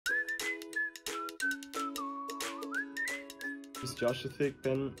This is Joshua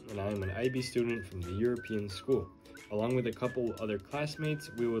Thigpen, and I am an IB student from the European School. Along with a couple other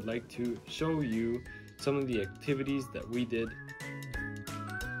classmates, we would like to show you some of the activities that we did.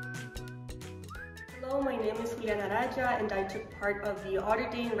 Hello, my name is Juliana Araja, and I took part of the Otter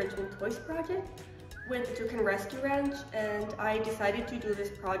Day Enrichment Toys project with the Toucan Rescue Ranch, and I decided to do this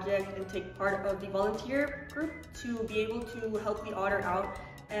project and take part of the volunteer group to be able to help the otter out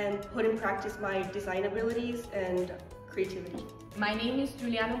and put in practice my design abilities and creativity. My name is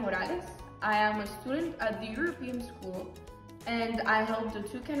Juliana Morales. I am a student at the European School, and I help the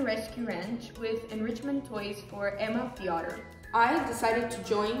Toucan Rescue Ranch with enrichment toys for Emma the otter. I decided to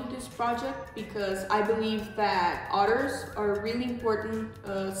join this project because I believe that otters are a really important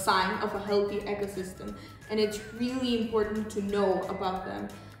sign of a healthy ecosystem, and it's really important to know about them.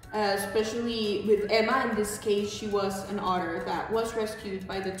 Especially with Emma, in this case, she was an otter that was rescued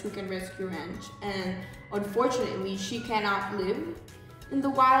by the Toucan Rescue Ranch, and unfortunately she cannot live in the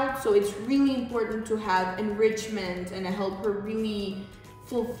wild, so it's really important to have enrichment and help her really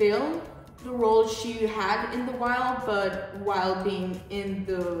fulfill the role she had in the wild, but while being in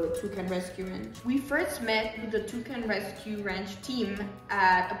the Toucan Rescue Ranch. We first met with the Toucan Rescue Ranch team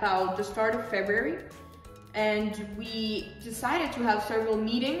at about the start of February, and we decided to have several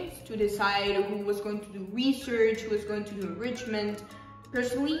meetings to decide who was going to do research, who was going to do enrichment.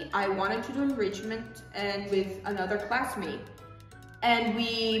 Personally, I wanted to do enrichment and with another classmate. And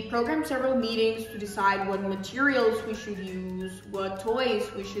we programmed several meetings to decide what materials we should use, what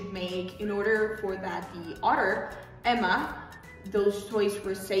toys we should make in order for that the otter, Emma, those toys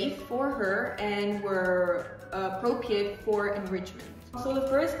were safe for her and were appropriate for enrichment. So the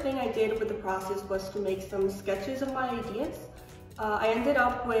first thing I did with the process was to make some sketches of my ideas. I ended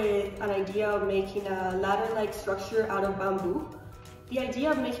up with an idea of making a ladder-like structure out of bamboo. The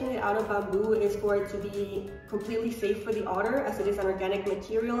idea of making it out of bamboo is for it to be completely safe for the otter, as it is an organic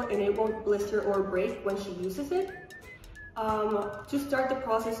material and it won't blister or break when she uses it. To start the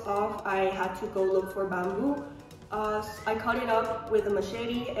process off, I had to go look for bamboo. I cut it up with a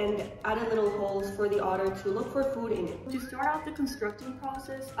machete and added little holes for the otter to look for food in it. To start off the constructing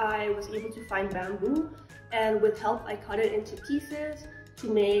process, I was able to find bamboo, and with help I cut it into pieces to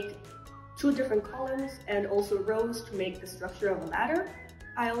make 2 different columns and also rows to make the structure of a ladder.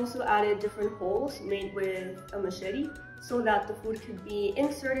 I also added different holes made with a machete so that the food could be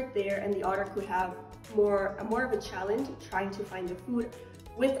inserted there and the otter could have more of a challenge trying to find the food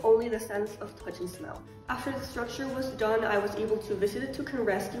with only the sense of touch and smell. After the structure was done, I was able to visit the Toucan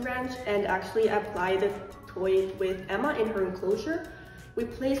Rescue Ranch and actually apply the toy with Emma in her enclosure. We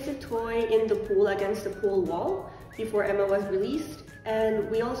placed the toy in the pool against the pool wall before Emma was released, and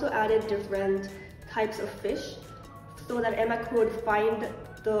we also added different types of fish so that Emma could find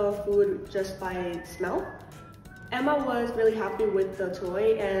the food just by smell. Emma was really happy with the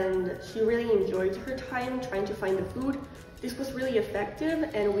toy and she really enjoyed her time trying to find the food. This was really effective,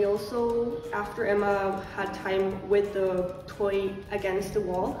 and we also, after Emma had time with the toy against the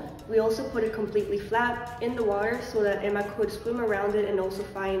wall, we also put it completely flat in the water so that Emma could swim around it and also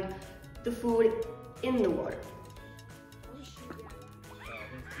find the food in the water.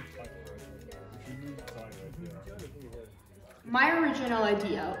 My original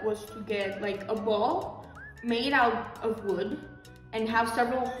idea was to get like a ball made out of wood and have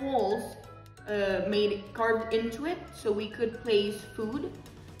several holes carved into it so we could place food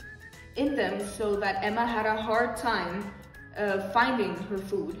in them so that Emma had a hard time finding her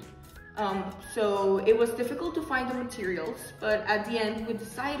food. So it was difficult to find the materials, but at the end we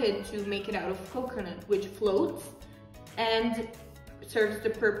decided to make it out of coconut, which floats and serves the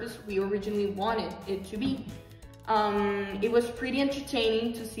purpose we originally wanted it to be. It was pretty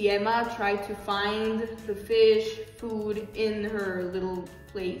entertaining to see Emma try to find the fish, food in her little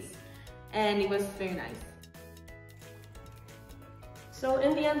place, and it was very nice. So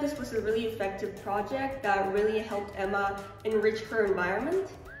in the end, this was a really effective project that really helped Emma enrich her environment.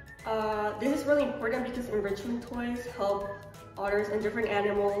 This is really important because enrichment toys help otters and different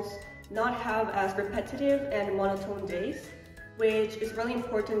animals not have as repetitive and monotone days, which is really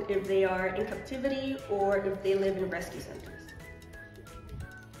important if they are in captivity or if they live in rescue centers.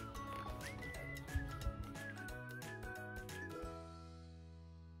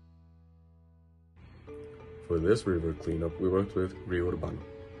 For this river cleanup, we worked with Rio Urbano,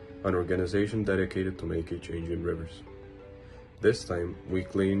 an organization dedicated to making change in rivers. This time, we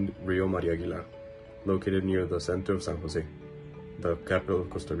cleaned Rio Maria Aguilar, located near the center of San Jose, the capital of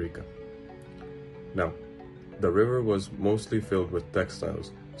Costa Rica. Now, the river was mostly filled with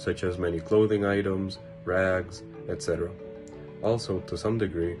textiles, such as many clothing items, rags, etc. Also, to some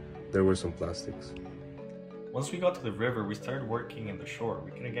degree, there were some plastics. Once we got to the river, we started working in the shore.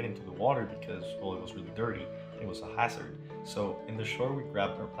 We couldn't get into the water because, well, it was really dirty. It was a hazard. So in the shore, we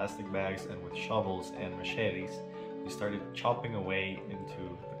grabbed our plastic bags and with shovels and machetes, we started chopping away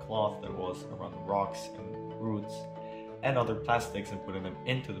into the cloth that was around the rocks and roots and other plastics and putting them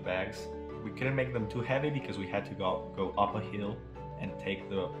into the bags. We couldn't make them too heavy because we had to go up a hill and take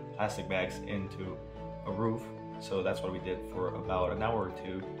the plastic bags into a roof. So that's what we did for about an hour or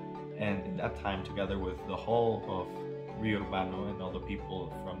two. And in that time, together with the whole of Rio Urbano and all the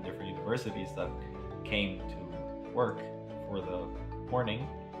people from different universities that came to work for the morning,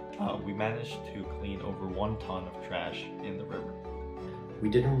 we managed to clean over 1 ton of trash in the river. We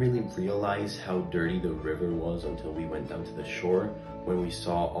didn't really realize how dirty the river was until we went down to the shore, when we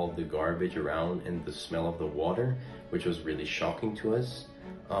saw all the garbage around and the smell of the water, which was really shocking to us.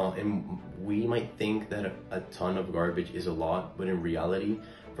 And we might think that a ton of garbage is a lot, but in reality,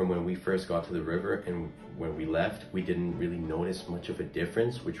 from when we first got to the river and when we left, we didn't really notice much of a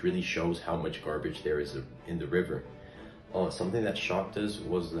difference, which really shows how much garbage there is in the river. Something that shocked us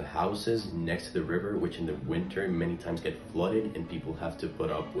was the houses next to the river, which in the winter many times get flooded and people have to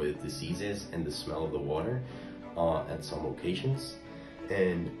put up with diseases and the smell of the water at some occasions.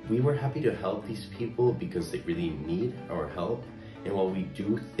 And we were happy to help these people because they really need our help. And while we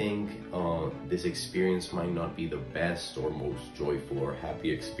do think this experience might not be the best or most joyful or happy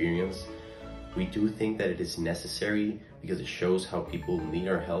experience, we do think that it is necessary because it shows how people need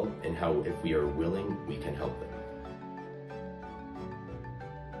our help and how if we are willing, we can help them.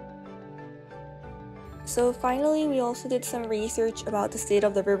 So finally, we also did some research about the state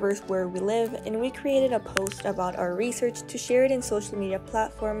of the rivers where we live, and we created a post about our research to share it in social media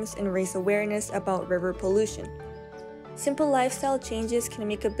platforms and raise awareness about river pollution. Simple lifestyle changes can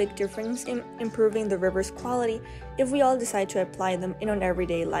make a big difference in improving the river's quality if we all decide to apply them in our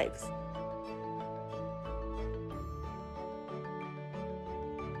everyday lives.